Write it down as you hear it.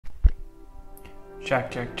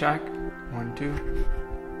Check, check, check. 1, 2.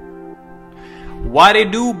 What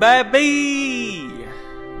it do, baby?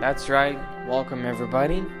 That's right. Welcome,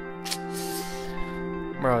 everybody.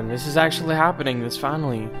 Bro, this is actually happening. This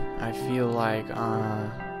finally. I feel like,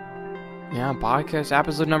 podcast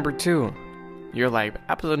episode number 2. You're like,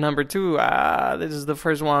 episode number 2? This is the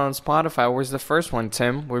first one on Spotify. Where's the first one,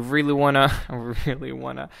 Tim? We really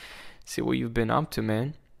wanna see what you've been up to,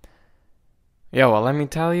 man. Yo, well, let me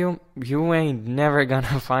tell you, you ain't never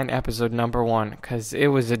gonna find episode number 1, because it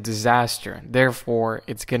was a disaster. Therefore,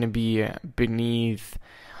 it's gonna be beneath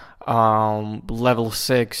level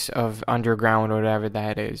 6 of underground or whatever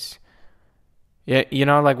that is. Yeah, you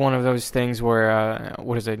know, like one of those things where,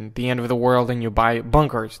 the end of the world and you buy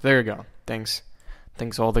bunkers. There you go. Thanks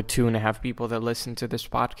all the 2.5 people that listen to this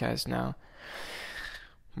podcast now.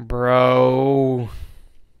 Bro.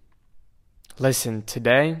 Listen,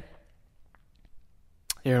 today...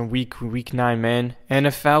 You're in week 9, man.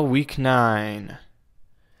 NFL week 9.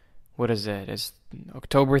 What is it? It's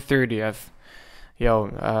October 30th.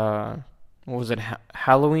 Yo, what was it?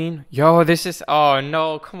 Halloween? Yo, this is... Oh,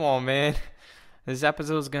 no. Come on, man. This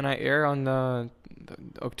episode is going to air on the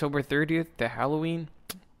October 30th, the Halloween.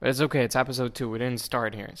 But it's okay. It's episode 2. We didn't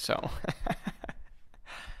start here, so...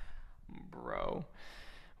 Bro.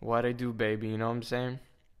 What I do, baby. You know what I'm saying?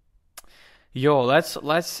 Yo, let's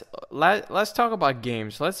talk about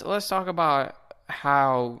games. Let's talk about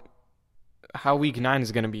how week 9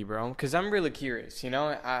 is gonna be, bro. Because I'm really curious. You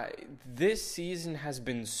know, this season has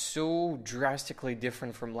been so drastically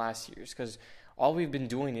different from last year's. Because all we've been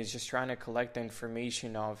doing is just trying to collect the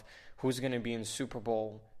information of who's gonna be in Super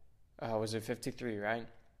Bowl. Was it 53? Right?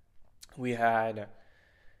 We had.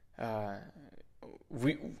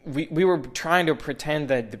 We were trying to pretend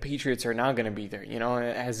that the Patriots are not going to be there, you know,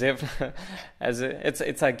 as if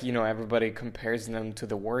it's like, you know, everybody compares them to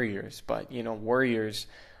the Warriors, but you know, Warriors,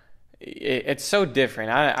 it's so different.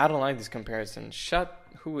 I don't like this comparison.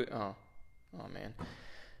 Oh man,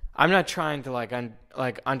 I'm not trying to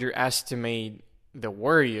underestimate the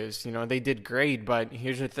Warriors. You know, they did great, but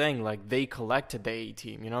here's the thing: like they collected the A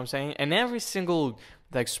team. You know what I'm saying? And every single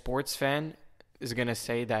sports fan is gonna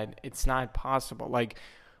say that it's not possible. Like,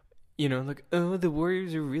 you know, like, oh, the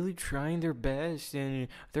Warriors are really trying their best and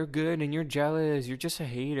they're good and you're jealous. You're just a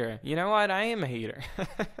hater. You know what? I am a hater.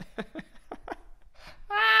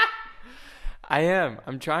 I am.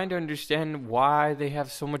 I'm trying to understand why they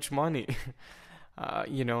have so much money.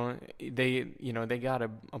 You know, they got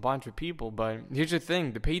a bunch of people, but here's the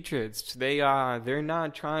thing: the Patriots, they're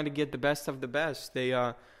not trying to get the best of the best.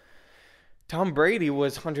 Tom Brady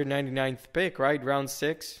was 199th pick, right? Round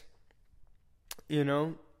 6. You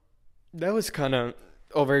know, that was kind of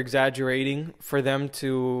over-exaggerating for them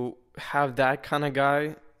to have that kind of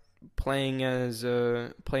guy playing as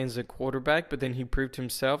a quarterback, but then he proved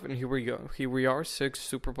himself, and here we go. Here we are, 6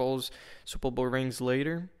 Super Bowl rings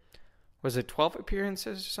later. Was it 12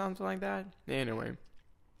 appearances or something like that? Anyway.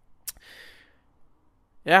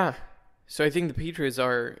 Yeah. So I think the Patriots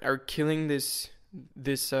are killing this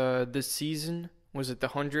season. Was it the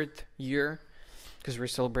 100th year? Because we're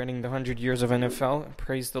celebrating the 100 years of NFL.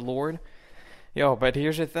 Praise the Lord. Yo, but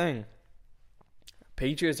here's the thing.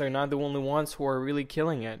 Patriots are not the only ones who are really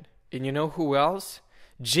killing it. And you know who else?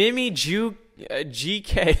 Jimmy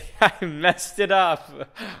GK. I messed it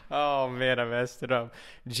up. Oh, man, I messed it up.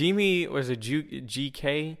 Jimmy was a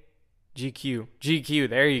GK? GQ.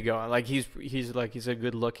 There you go. Like, he's a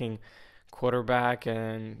good-looking quarterback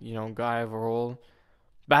and, you know, guy overall.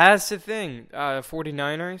 But that's the thing.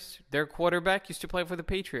 49ers, their quarterback used to play for the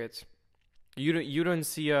Patriots. You don't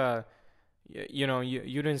see you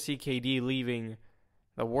didn't see KD leaving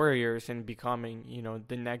the Warriors and becoming, you know,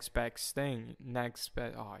 the next best thing.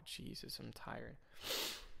 Oh Jesus, I'm tired.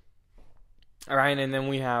 All right, and then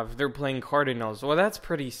they're playing Cardinals. Well, that's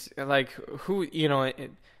pretty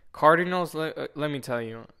Cardinals. Let me tell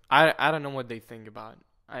you, I don't know what they think about.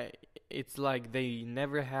 It's like they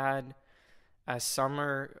never had a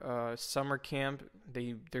summer camp.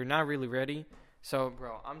 They're not really ready. So,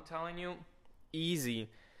 bro, I'm telling you, easy.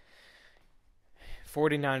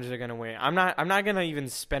 49ers are gonna win. I'm not gonna even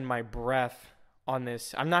spend my breath on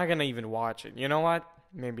this. I'm not gonna even watch it. You know what?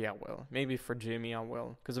 Maybe I will. Maybe for Jimmy I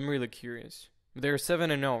will, because I'm really curious. They're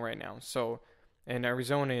 7-0 right now. So, and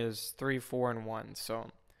Arizona is 3-4-1.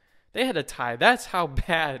 So, they had a tie. That's how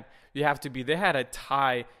bad you have to be. They had a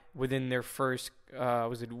tie within their first,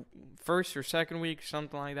 was it first or second week,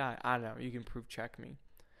 something like that? I don't know. You can check me.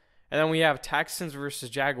 And then we have Texans versus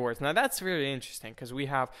Jaguars. Now that's really interesting because we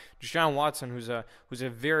have Deshaun Watson, who's a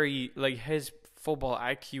very, like, his football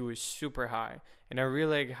IQ is super high, and I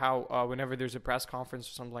really like how whenever there's a press conference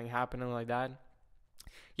or something happening like that,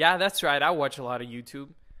 Yeah, that's right. I watch a lot of YouTube.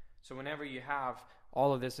 So whenever you have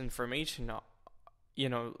all of this information,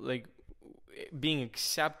 like being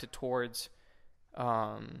accepted towards,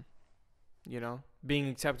 um, being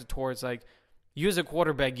accepted towards like you as a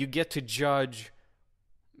quarterback, you get to judge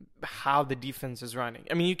how the defense is running.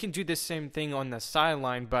 I mean, you can do the same thing on the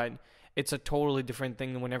sideline, but it's a totally different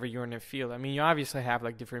thing than whenever you're in the field. I mean, you obviously have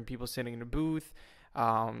like different people sitting in the booth,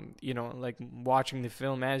 like watching the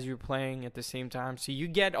film as you're playing at the same time. So you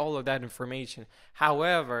get all of that information.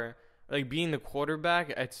 However, like being the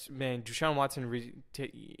quarterback, Deshaun Watson,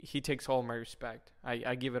 he takes all my respect.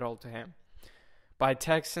 I give it all to him. By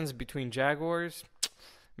Texans between Jaguars,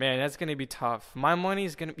 man, that's going to be tough. My money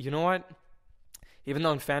is going to, you know what? Even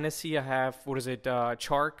though in fantasy I have,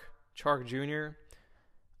 Chark Jr.,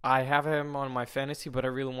 I have him on my fantasy, but I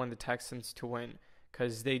really want the Texans to win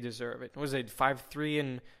because they deserve it. Was it 5-3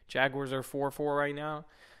 and Jaguars are 4-4 right now?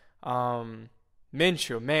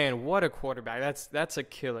 Minshew, man, what a quarterback! That's a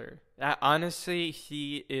killer. Honestly,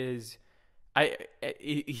 he is.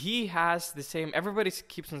 He has the same. Everybody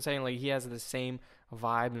keeps on saying like he has the same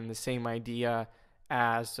vibe and the same idea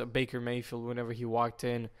as Baker Mayfield whenever he walked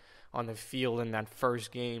in on the field in that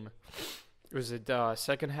first game. Was it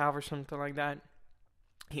second half or something like that?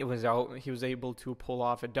 He was able to pull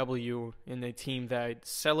off a W in the team that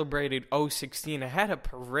celebrated 0-16 and had a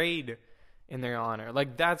parade in their honor.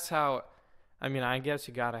 Like that's how. I mean, I guess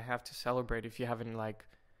you gotta have to celebrate if you haven't like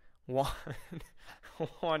won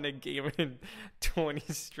a game in 20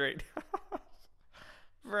 straight.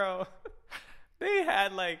 Bro, they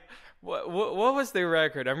had like what was their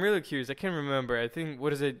record? I'm really curious. I can't remember. I think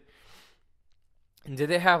what is it?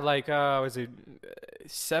 Did they have like was it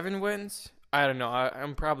 7 wins? I don't know.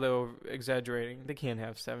 I'm probably exaggerating. They can't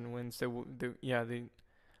have 7 wins. They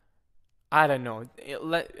I don't know.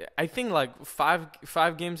 I think like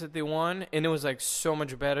five games that they won, and it was like so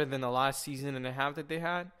much better than the last season and a half that they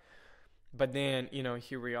had. But then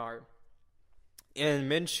here we are, and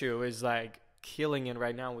Minshew is like killing it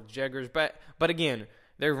right now with Jaguars. But again,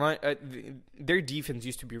 their defense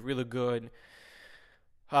used to be really good.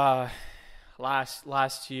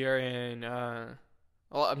 Last year and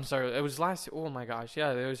I'm sorry, it was last. Oh my gosh,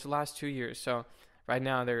 yeah, it was the last 2 years. So. Right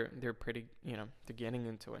now, they're pretty, they're getting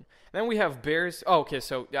into it. And then we have Bears. Oh, okay,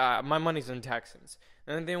 so my money's on Texans.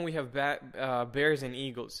 And then we have Bears and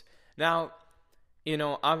Eagles. Now, I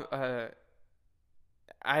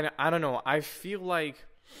don't know. I feel like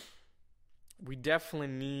we definitely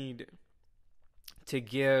need to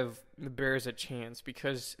give the Bears a chance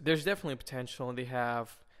because there's definitely potential. They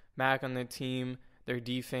have Mac on the team. Their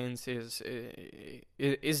defense is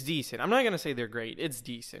decent. I'm not gonna say they're great. It's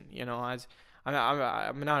decent.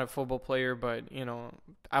 I'm not a football player, but,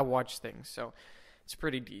 I watch things, so it's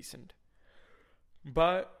pretty decent.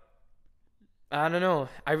 But, I don't know.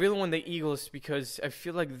 I really want the Eagles because I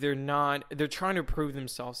feel like they're trying to prove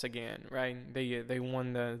themselves again, right? They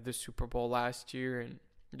won the Super Bowl last year, and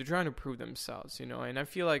they're trying to prove themselves, and I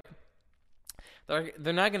feel like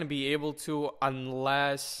they're not going to be able to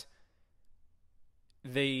unless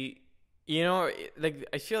they... like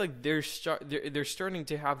I feel like they're starting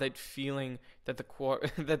to have that feeling that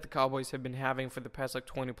the Cowboys have been having for the past like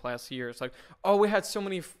 20 plus years. Like, oh, we had so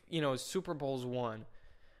many Super Bowls won,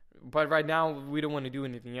 but right now we don't want to do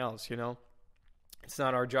anything else. It's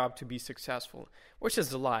not our job to be successful, which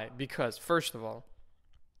is a lie. Because first of all,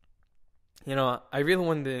 I really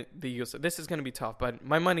want the Eagles. This is gonna be tough, but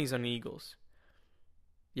my money's on the Eagles.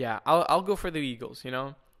 Yeah, I'll go for the Eagles.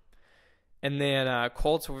 And then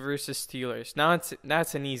Colts versus Steelers. Now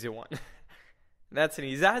that's an easy one. That's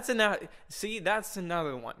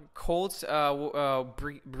another one. Colts.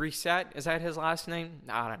 Brissett, is that his last name?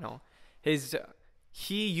 I don't know.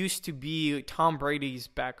 He used to be Tom Brady's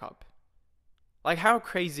backup. Like how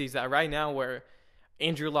crazy is that right now? Where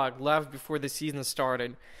Andrew Luck left before the season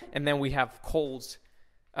started, and then we have Colts.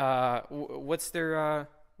 What's their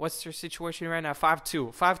situation right now?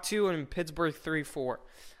 5-2, and Pittsburgh 3-4.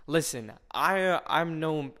 Listen, I'm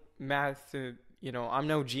no math, I'm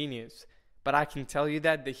no genius, but I can tell you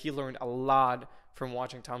that he learned a lot from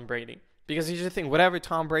watching Tom Brady. Because here's the thing, whatever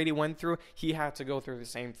Tom Brady went through, he had to go through the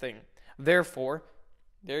same thing. Therefore,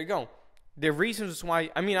 there you go. The reasons why,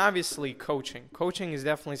 obviously coaching. Coaching is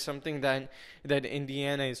definitely something that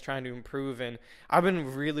Indiana is trying to improve, and I've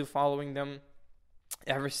been really following them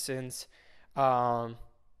ever since Pat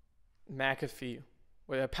McAfee,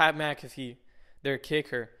 their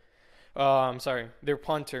kicker. Their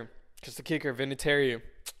punter. Because the kicker, Vinatieri,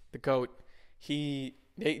 the GOAT,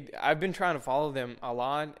 I've been trying to follow them a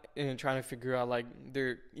lot and trying to figure out, like,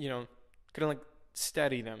 they're, gonna, like,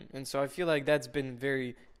 steady them. And so I feel like that's been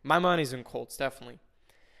my money's in Colts, definitely.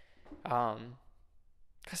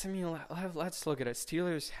 Because, I mean, let's look at it.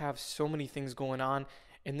 Steelers have so many things going on,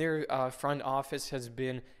 and their front office has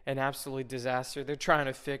been an absolute disaster. They're trying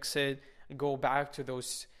to fix it, go back to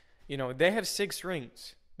those, they have 6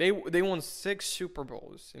 rings. They won 6 Super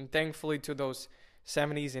Bowls, and thankfully to those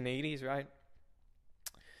 70s and 80s, right?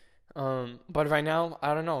 But right now,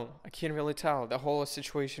 I don't know. I can't really tell. The whole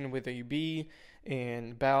situation with AB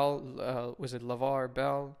and Bell, was it LeVar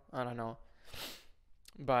Bell? I don't know.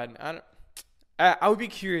 But I would be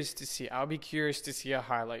curious to see. I would be curious to see a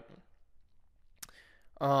highlight.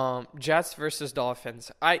 Jets versus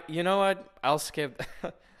Dolphins. You know what? I'll skip.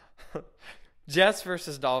 Jets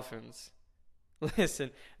versus Dolphins. Listen,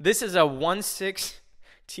 this is a 1-6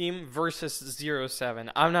 team versus 0-7.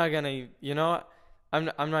 I'm not gonna. You know what?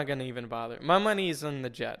 I'm not gonna even bother. My money is on the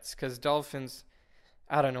Jets because Dolphins,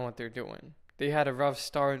 I don't know what they're doing. They had a rough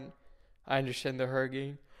start. I understand the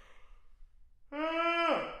hurricane.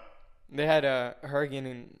 They had a hurricane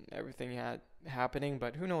and everything had happening,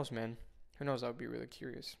 but who knows, man? Who knows? I would be really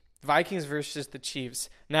curious. Vikings versus the Chiefs.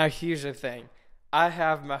 Now here's the thing. I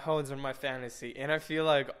have Mahomes on my fantasy, and I feel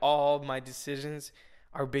like all my decisions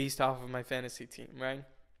are based off of my fantasy team, right?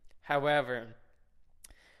 However,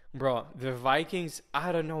 bro, the Vikings,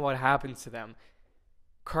 I don't know what happened to them.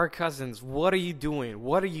 Kirk Cousins, what are you doing?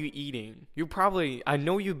 What are you eating? I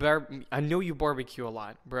know you barbecue a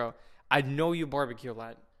lot, bro. I know you barbecue a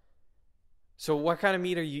lot. So what kind of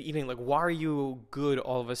meat are you eating? Like, why are you good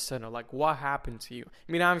all of a sudden? Like, what happened to you?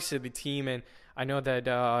 I mean, obviously the team, and I know that,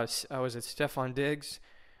 was it Stephon Diggs,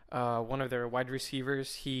 one of their wide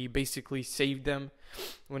receivers, he basically saved them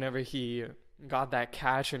whenever he got that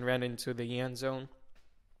catch and ran into the end zone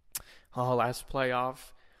last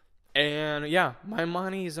playoff. And yeah, my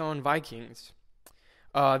money is on Vikings.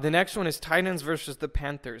 The next one is Titans versus the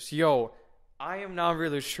Panthers. Yo, I am not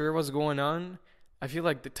really sure what's going on. I feel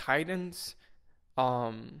like the Titans,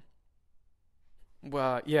 well,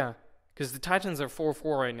 yeah, because the Titans are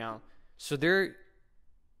 4-4 right now. So they're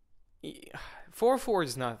 4-4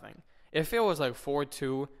 is nothing. If it was like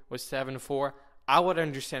 4-2 or 7-4, I would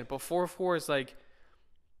understand. But 4-4 is like,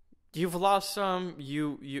 you've lost some,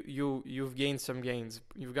 you've gained some gains.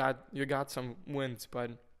 You got some wins,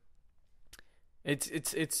 but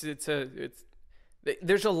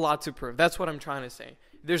there's a lot to prove. That's what I'm trying to say.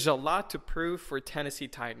 There's a lot to prove for Tennessee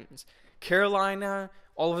Titans. Carolina,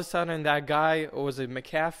 all of a sudden that guy, or was it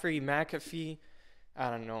McAfee?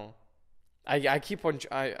 I don't know. I keep on,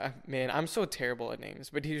 man, I'm so terrible at names.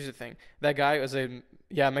 But here's the thing. That guy was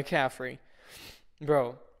McCaffrey.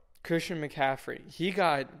 Bro, Christian McCaffrey. He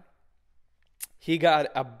got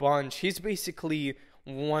a bunch. He's basically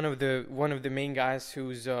one of the main guys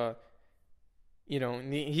who's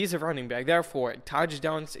he's a running back. Therefore,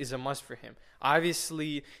 touchdowns is a must for him.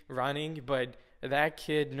 Obviously running, but that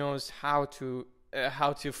kid knows how to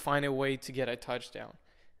find a way to get a touchdown,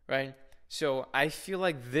 right? So I feel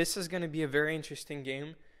like this is going to be a very interesting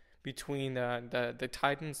game between the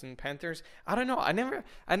Titans and Panthers. I don't know. I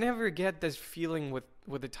never get this feeling with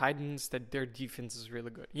the Titans that their defense is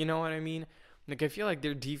really good. You know what I mean? Like, I feel like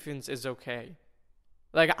their defense is okay.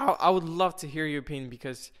 Like, I would love to hear your opinion,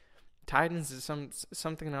 because Titans is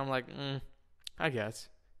something that I'm like, I guess.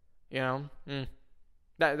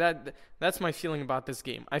 That's my feeling about this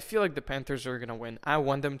game. I feel like the Panthers are gonna win. I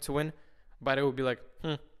want them to win, but it would be like,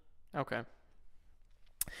 okay.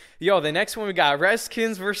 Yo, the next one we got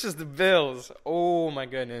Redskins versus the Bills. Oh my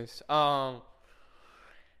goodness.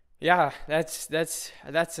 Yeah, that's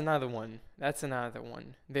another one. That's another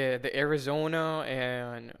one. The Arizona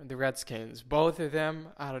and the Redskins. Both of them,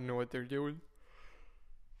 I don't know what they're doing.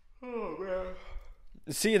 Oh man.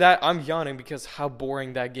 See that? I'm yawning because how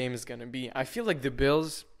boring that game is gonna be. I feel like the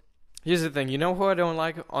Bills. Here's the thing. You know who I don't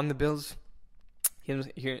like on the Bills?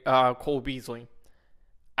 Cole Beasley.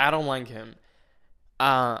 I don't like him.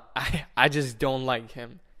 I just don't like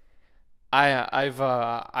him. I'm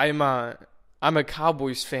a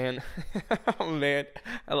Cowboys fan. Oh man,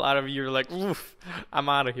 a lot of you are like, oof, I'm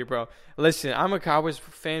out of here, bro. Listen, I'm a Cowboys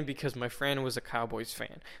fan because my friend was a Cowboys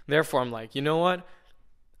fan. Therefore, I'm like, you know what?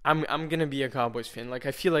 I'm gonna be a Cowboys fan. Like,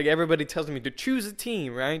 I feel like everybody tells me to choose a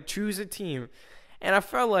team, right? Choose a team, and I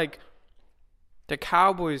felt like the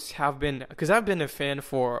Cowboys have been, because I've been a fan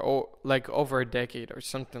for over a decade or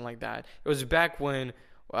something like that. It was back when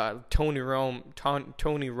Tony Romo,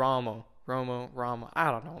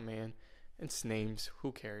 I don't know, man. It's names.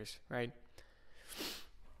 Who cares, right?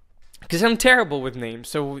 Because I'm terrible with names,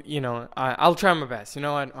 so I'll try my best. You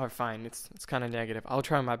know what? Oh, fine. It's kind of negative. I'll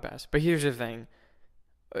try my best. But here's the thing.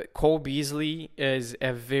 Cole Beasley is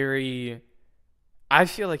I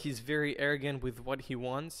feel like he's very arrogant with what he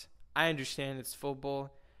wants. I understand it's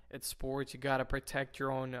football, It's sports. You gotta protect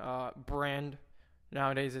your own brand.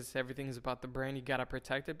 Nowadays, everything's about the brand. You gotta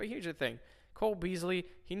protect it. But here's the thing: Cole Beasley,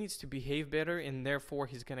 he needs to behave better, and therefore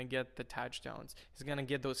he's gonna get the touchdowns. He's gonna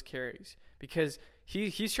get those carries because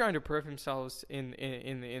he's trying to prove himself in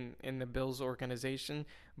the Bills organization.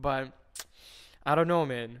 But I don't know,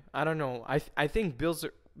 man. I don't know. I think Bills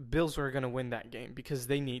are gonna win that game because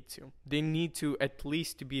they need to. They need to at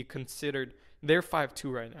least to be considered. They're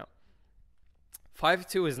 5-2 right now.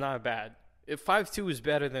 5-2 is not bad. If 5-2 is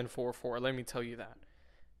better than 4-4, let me tell you that.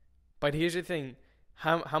 But here's the thing: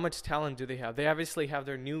 how much talent do they have? They obviously have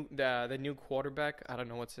their the new quarterback. I don't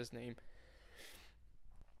know what's his name.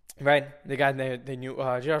 Right, they got the new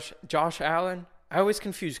Josh Allen. I always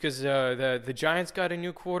confuse because the Giants got a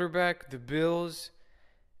new quarterback, the Bills,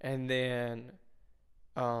 and then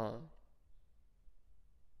and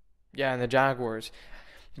the Jaguars.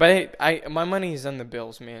 But my money is on the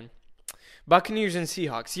Bills, man. Buccaneers and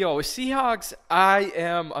Seahawks. Yo, Seahawks, I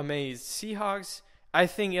am amazed. Seahawks, I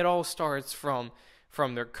think it all starts from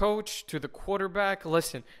their coach to the quarterback.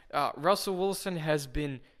 Listen, Russell Wilson has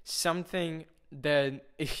been something that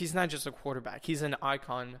he's not just a quarterback. He's an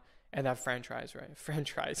icon in that franchise, right?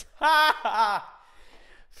 Franchise.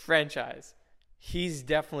 He's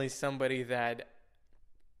definitely somebody that,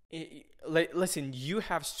 listen, you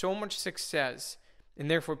have so much success, and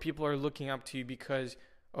therefore people are looking up to you because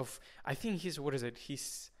of, I think he's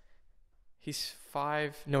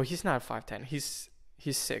 5, no, he's not 5'10", he's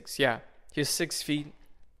 6, yeah, he's 6 feet.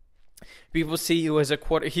 People see you as a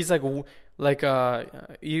quarter, he's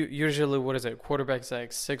usually, what is it, quarterback's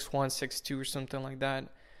like 6'1", 6'2", or something like that,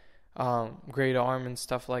 great arm and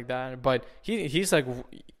stuff like that, but he's like,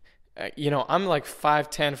 I'm like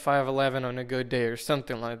 5'10", 5'11" on a good day or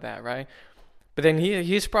something like that, right? But then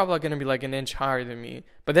he's probably going to be like an inch higher than me.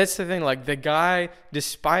 But that's the thing, like the guy,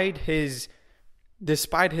 despite his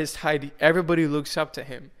height, everybody looks up to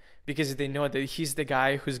him because they know that he's the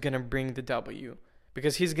guy who's going to bring the W,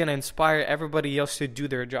 because he's going to inspire everybody else to do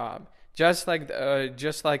their job. Just like the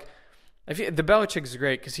Belichick's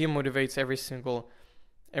great because he motivates every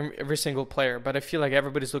single player. But I feel like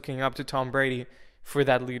everybody's looking up to Tom Brady for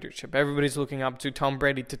that leadership. Everybody's looking up to Tom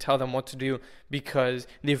Brady to tell them what to do because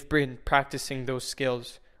they've been practicing those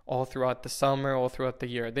skills all throughout the summer, all throughout the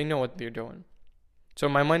year. They know what they're doing. So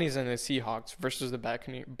my money's in the Seahawks versus the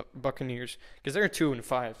Buccaneers because they're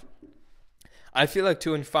 2-5. I feel like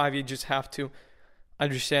 2-5, you just have to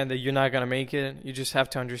understand that you're not going to make it. You just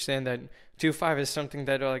have to understand that 2-5 is something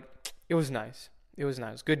that, like, it was nice. It was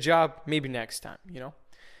nice. Good job. Maybe next time,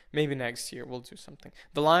 Maybe next year we'll do something.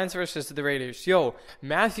 The Lions versus the Raiders. Yo,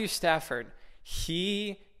 Matthew Stafford,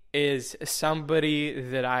 he is somebody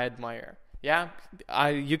that I admire. Yeah,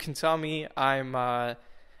 you can tell me I'm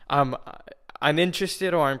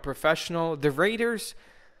uninterested or unprofessional. The Raiders,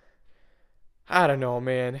 I don't know,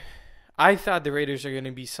 man. I thought the Raiders are going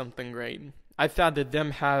to be something great. I thought that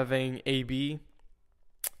them having AB,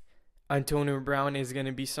 Antonio Brown, is going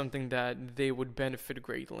to be something that they would benefit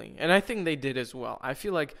greatly. And I think they did as well. I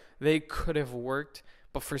feel like they could have worked,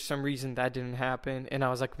 but for some reason that didn't happen. And I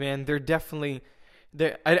was like, man, they're definitely...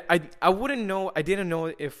 I wouldn't know... I didn't know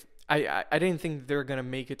if... I didn't think they're going to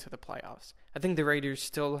make it to the playoffs. I think the Raiders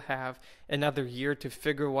still have another year to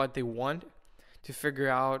figure what they want, to figure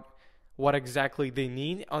out what exactly they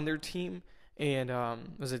need on their team. And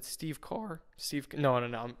was it Steve Carr?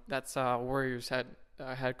 No. That's Warriors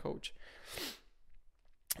head coach.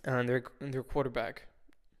 And their quarterback,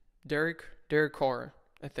 Derek Carr,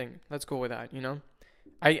 I think. Let's go with that.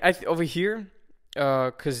 I over here,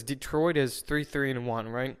 because Detroit is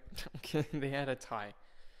 3-3-1, right? They had a tie,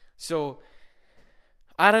 so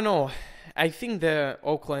I don't know. I think the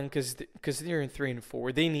Oakland, because they're in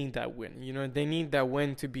 3-4, they need that win. They need that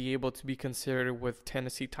win to be able to be considered with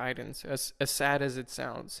Tennessee Titans. As sad as it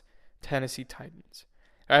sounds, Tennessee Titans.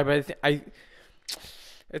 All right, but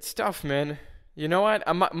it's tough, man. You know what?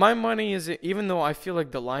 My money is, even though I feel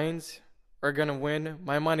like the Lions are gonna win,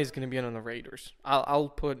 my money is gonna be on the Raiders. I'll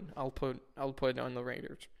put on the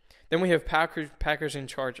Raiders. Then we have Packers and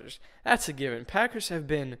Chargers. That's a given. Packers have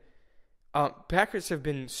been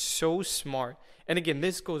so smart. And again,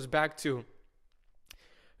 this goes back to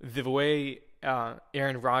the way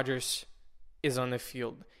Aaron Rodgers is on the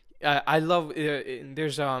field. I love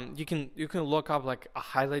there's you can look up like a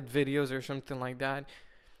highlight videos or something like that.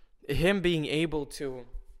 Him being able to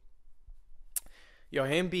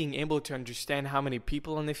understand how many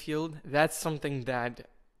people on the field, that's something that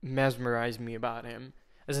mesmerized me about him.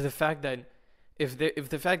 As the fact that if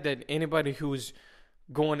the fact that anybody who's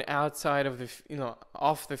going outside of the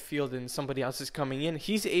off the field and somebody else is coming in,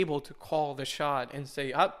 he's able to call the shot and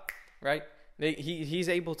say up, right? He's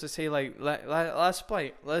able to say like let's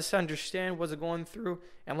play, let's understand what's going through,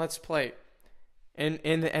 and let's play, and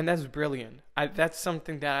that's brilliant. That's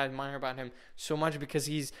something that I admire about him so much because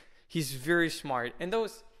he's very smart. And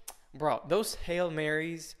those Hail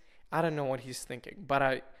Marys, I don't know what he's thinking,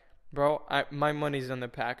 but my money's on the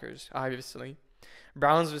Packers, obviously.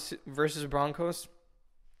 Browns versus Broncos.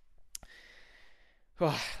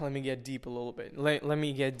 Oh, let me get deep a little bit. Let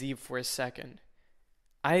me get deep for a second.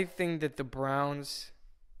 I think that the Browns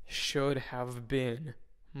should have been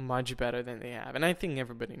much better than they have. And I think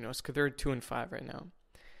everybody knows because they're 2-5 right now.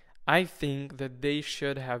 I think that they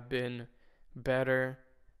should have been better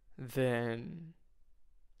than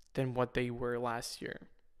what they were last year.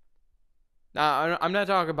 Now, I'm not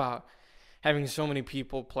talking about having so many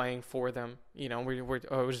people playing for them. You know,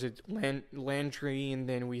 was it Landry, and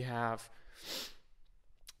then we have,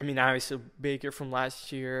 obviously Baker from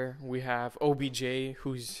last year. We have OBJ,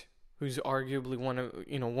 who's arguably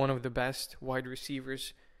one of the best wide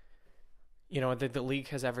receivers, that the league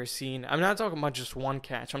has ever seen. I'm not talking about just one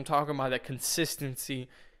catch. I'm talking about the consistency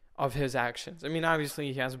of his actions.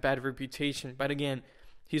 Obviously he has a bad reputation, but again,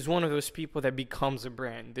 he's one of those people that becomes a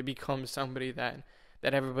brand. They become somebody that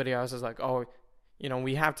everybody else is like, oh,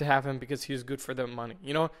 we have to have him because he's good for the money.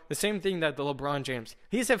 The same thing that the LeBron James.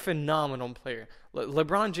 He's a phenomenal player.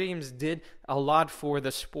 LeBron James did a lot for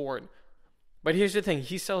the sport. But here's the thing.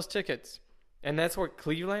 He sells tickets. And that's what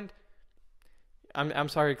Cleveland, I'm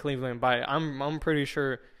sorry, Cleveland, but I'm pretty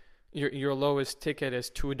sure your lowest ticket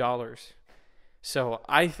is $2. So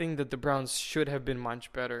I think that the Browns should have been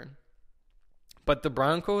much better. But the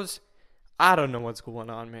Broncos, I don't know what's going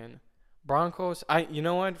on, man. Broncos, you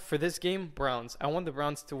know what? For this game, Browns. I want the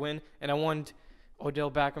Browns to win, and I want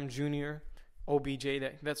Odell Beckham Jr., OBJ.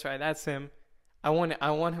 That's right, that's him. I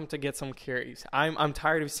want him to get some carries. I'm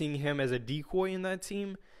tired of seeing him as a decoy in that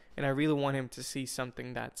team, and I really want him to see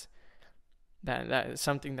something that's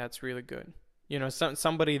something that's really good.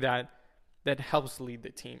 Somebody that helps lead the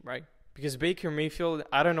team, right? Because Baker Mayfield,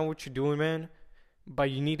 I don't know what you're doing, man, but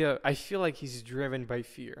I feel like he's driven by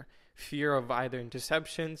fear. Fear of either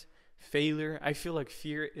interceptions, failure. I feel like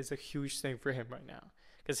fear is a huge thing for him right now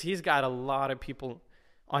because he's got a lot of people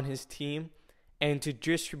on his team, and to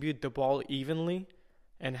distribute the ball evenly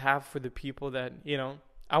and have for the people that,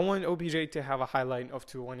 I want OBJ to have a highlight of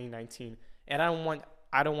 2019, and I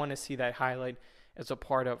don't want to see that highlight as a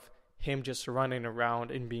part of him just running around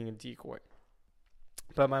and being a decoy.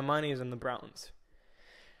 But my money is on the Browns.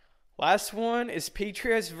 Last one is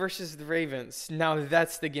Patriots versus the Ravens. Now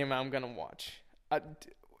that's the game I'm going to watch.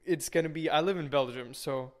 It's going to be, I live in Belgium,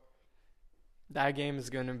 so that game is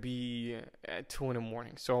going to be at 2 in the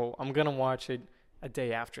morning. So I'm going to watch it a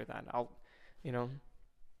day after that.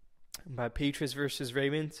 But Patriots versus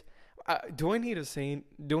Ravens, do I need to say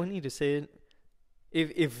it?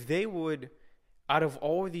 If they would, out of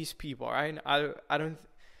all of these people, right?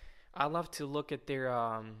 I love to look at their,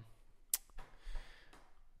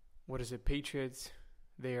 Patriots,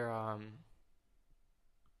 their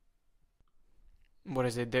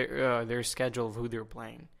schedule of who they're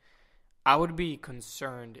playing. I would be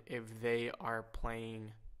concerned if they are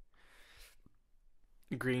playing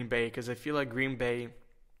Green Bay, because I feel like Green Bay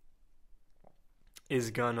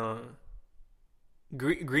is gonna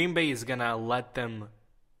let them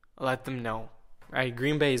know, right?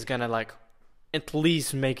 Green Bay is gonna at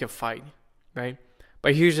least make a fight, right?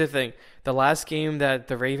 But here's the thing: the last game that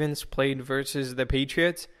the Ravens played versus the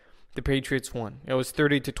Patriots won. It was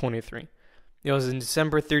 30-23. It was on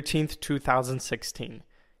December 13th, 2016.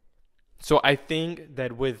 So I think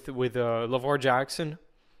that with LaVar Jackson,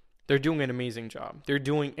 they're doing an amazing job. They're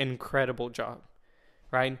doing an incredible job,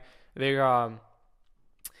 right? They're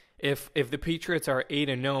if the Patriots are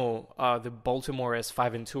 8-0, the Baltimore is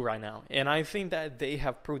 5-2 right now, and I think that they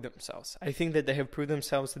have proved themselves. I think that they have proved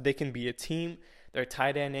themselves that they can be a team. Their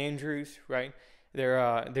tight end Andrews, right?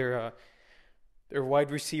 Their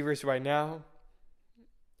wide receivers right now,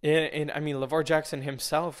 and LaVar Jackson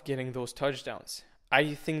himself getting those touchdowns.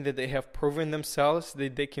 I think that they have proven themselves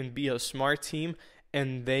that they can be a smart team,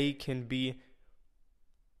 and they can be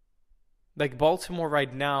like Baltimore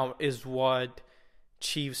right now is what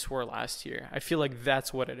Chiefs were last year. I feel like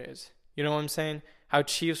that's what it is. You know what I'm saying? How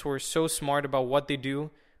Chiefs were so smart about what they do.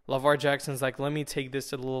 LaVar Jackson's like, let me take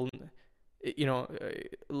this a little,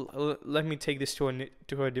 let me take this to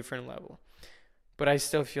a different level. But I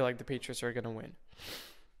still feel like the Patriots are going to win.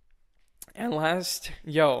 And last,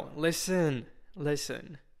 listen.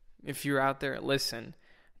 If you're out there, listen.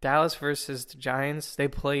 Dallas versus the Giants, they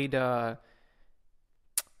played, they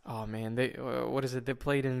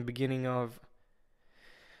played in the beginning of,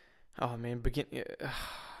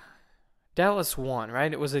 Dallas won,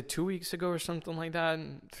 right? It was it 2 weeks ago or something like that?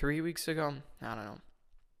 3 weeks ago? I don't know.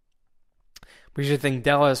 We should think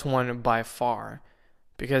Dallas won by far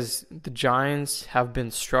because the Giants have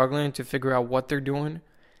been struggling to figure out what they're doing.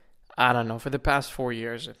 I don't know, for the past 4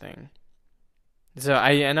 years, I think.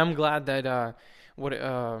 I'm glad that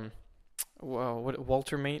Walter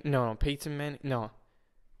Peyton Manning, no,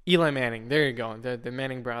 Eli Manning. There you go, the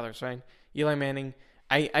Manning brothers, right? Eli Manning.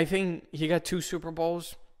 I think he got 2 Super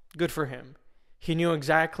Bowls. Good for him. He knew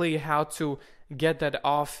exactly how to get that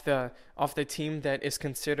off the team that is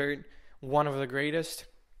considered one of the greatest.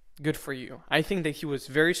 Good for you. I think that he was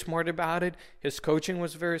very smart about it. His coaching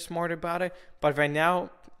was very smart about it. But right now,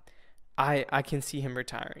 I can see him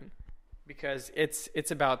retiring because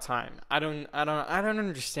it's about time. I don't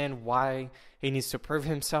understand why he needs to prove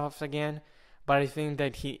himself again, but I think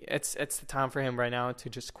that it's the time for him right now to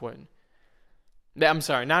just quit. I'm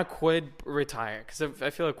sorry, not quit, retire, because I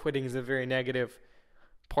feel like quitting is a very negative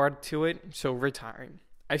part to it. So retiring,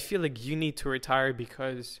 I feel like you need to retire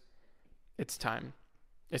because it's time.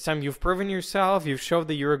 It's time. You've proven yourself. You've showed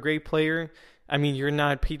that you're a great player. I mean, you're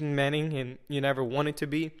not Peyton Manning, and you never wanted to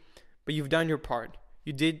be, but you've done your part.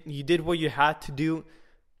 You did what you had to do.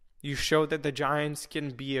 You showed that the Giants can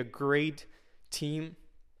be a great team,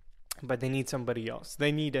 but they need somebody else.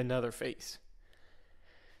 They need another face.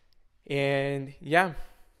 And yeah.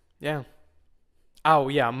 Oh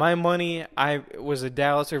yeah, my money. I was a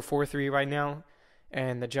Dallas are 4-3 right now,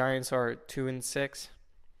 and the Giants are 2-6.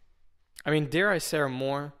 I mean, dare I say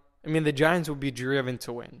more? I mean, the Giants will be driven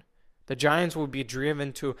to win. The Giants will be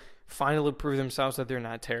driven to finally prove themselves that they're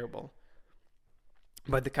not terrible.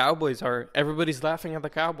 But the Cowboys everybody's laughing at the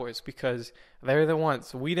Cowboys because they're the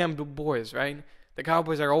ones. We them boys, right? The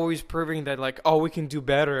Cowboys are always proving that, like, oh, we can do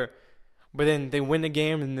better. But then they win the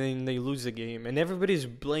game and then they lose the game. And everybody's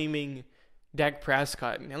blaming Dak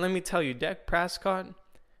Prescott. And let me tell you, Dak Prescott,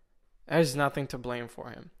 there's nothing to blame for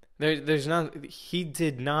him. He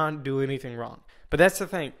did not do anything wrong. But that's the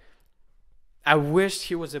thing. I wish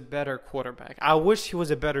he was a better quarterback. I wish he was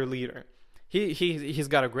a better leader. He's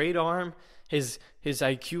got a great arm. His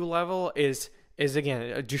IQ level is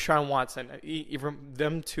again Deshaun Watson.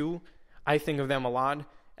 Them two, I think of them a lot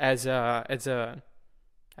as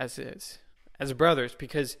brothers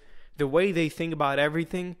because the way they think about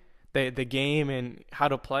everything, the game and how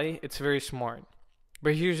to play, it's very smart.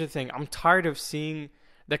 But here's the thing: I'm tired of seeing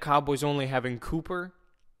the Cowboys only having Cooper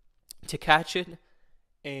to catch it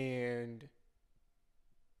and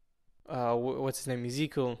what's his name,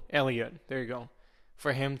 Ezekiel Elliott. There you go,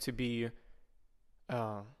 for him to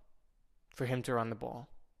run the ball.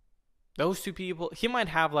 Those two people, he might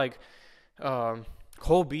have like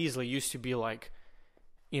Cole Beasley used to be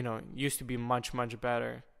much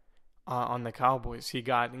better on the Cowboys. He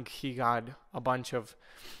got a bunch of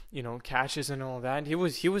catches and all that. He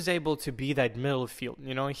was able to be that middle field.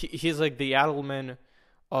 He's like the Edelman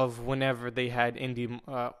of whenever they had Indy.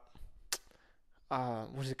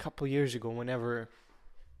 Was it a couple years ago? Whenever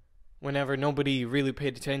nobody really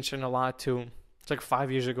paid attention a lot to. It's like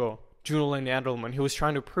 5 years ago. Julian Edelman. He was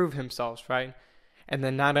trying to prove himself, right? And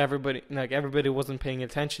then not everybody wasn't paying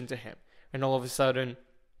attention to him. And all of a sudden,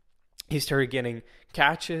 he started getting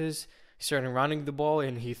catches. He started running the ball,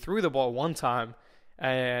 and he threw the ball one time.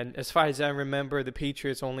 And as far as I remember, the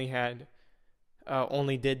Patriots only did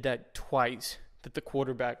that twice. That the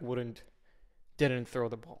quarterback didn't throw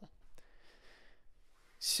the ball.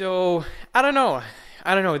 So I don't know.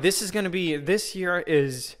 This year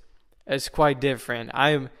is quite different.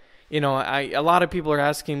 A lot of people are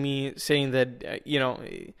asking me, saying that,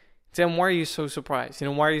 Sam, why are you so surprised?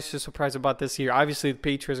 Why are you so surprised about this year? Obviously, the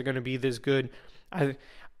Patriots are going to be this good.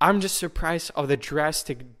 I'm just surprised of the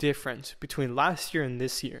drastic difference between last year and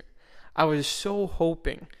this year. I was so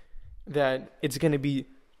hoping that it's going to be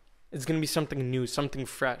something new, something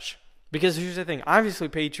fresh. Because here's the thing. Obviously,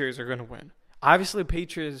 Patriots are going to win. Obviously,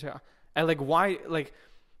 Patriots are.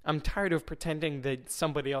 I'm tired of pretending that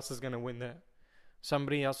somebody else is going to win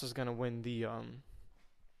somebody else is going to win the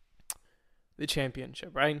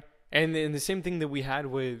championship, right? And the same thing that we had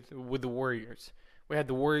with the Warriors. We had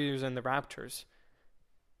the Warriors and the Raptors.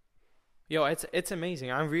 It's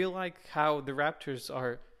amazing. I really like how the Raptors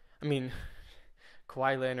are. I mean,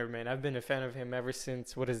 Kawhi Leonard, man. I've been a fan of him ever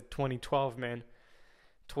since 2012, man.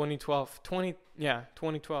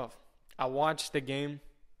 2012. I watched the game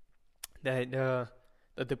that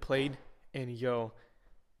they played, and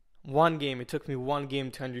one game. It took me one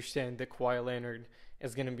game to understand that Kawhi Leonard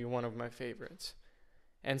is gonna be one of my favorites,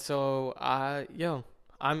 and so I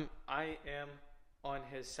am on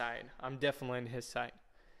his side. I'm definitely on his side.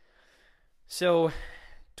 So,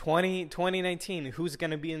 2019, who's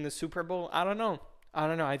going to be in the Super Bowl? I don't know.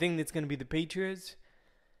 I think it's going to be the Patriots,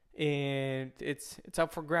 and it's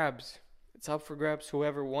up for grabs. It's up for grabs.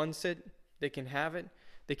 Whoever wants it, they can have it.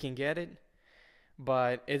 They can get it.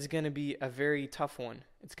 But it's going to be a very tough one.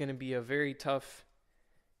 It's going to be a very tough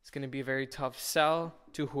sell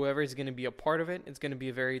to whoever is going to be a part of it. It's going to be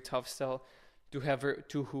a very tough sell to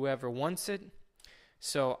whoever wants it.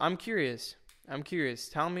 So I'm curious.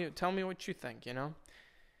 Tell me what you think, I don't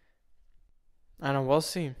know. We'll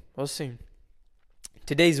see.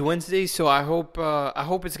 Today's Wednesday, so I hope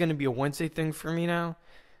it's going to be a Wednesday thing for me now.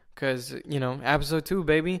 Because, episode 2,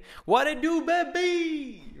 baby. What it do,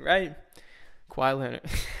 baby? Right? Kawhi Leonard.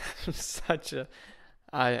 Such a...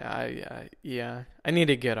 I need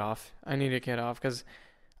to get off. Because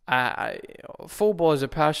football is a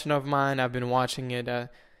passion of mine. I've been watching it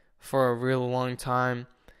for a real long time.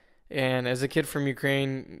 And as a kid from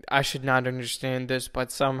Ukraine, I should not understand this,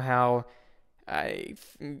 but somehow I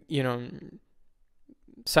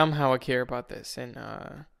care about this. And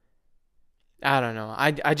I don't know.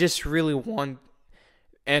 I just really want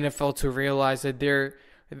NFL to realize that their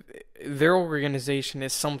organization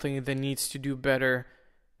is something that needs to do better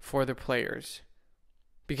for the players,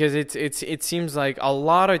 because it seems like a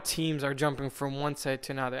lot of teams are jumping from one side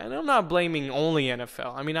to another, and I'm not blaming only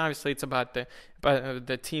NFL. I mean, obviously it's about the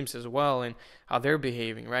teams as well and how they're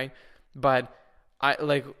behaving, right? But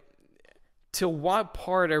to what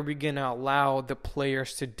part are we gonna allow the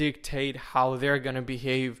players to dictate how they're gonna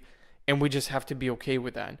behave, and we just have to be okay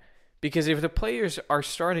with that? Because if the players are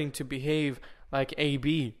starting to behave like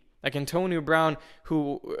AB, like Antonio Brown,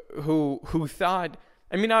 who thought,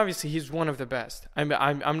 I mean, obviously he's one of the best. I'm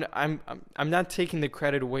not taking the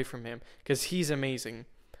credit away from him, because he's amazing,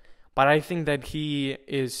 but I think that he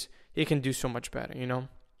can do so much better,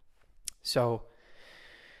 So,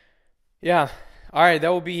 yeah. All right, that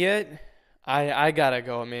will be it. I gotta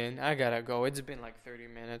go, man. I gotta go. It's been like 30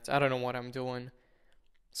 minutes. I don't know what I'm doing.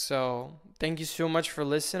 So, thank you so much for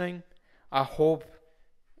listening. I hope,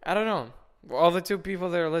 I don't know, all the 2 people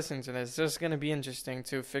that are listening to this, it's just gonna be interesting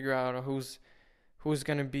to figure out who's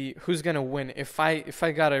gonna win if I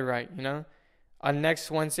got it right, On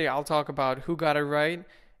next Wednesday, I'll talk about who got it right,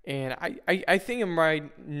 and I think I'm right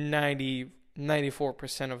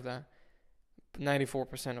 94% of the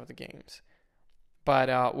games,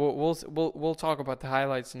 but we'll talk about the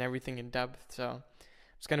highlights and everything in depth. So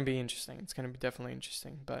it's gonna be interesting. It's gonna be definitely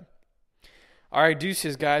interesting. But all right,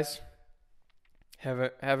 deuces, guys.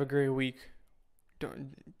 Have a great week.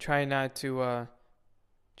 Don't try not to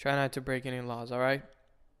break any laws. All right.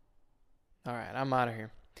 I'm out of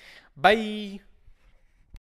here. Bye.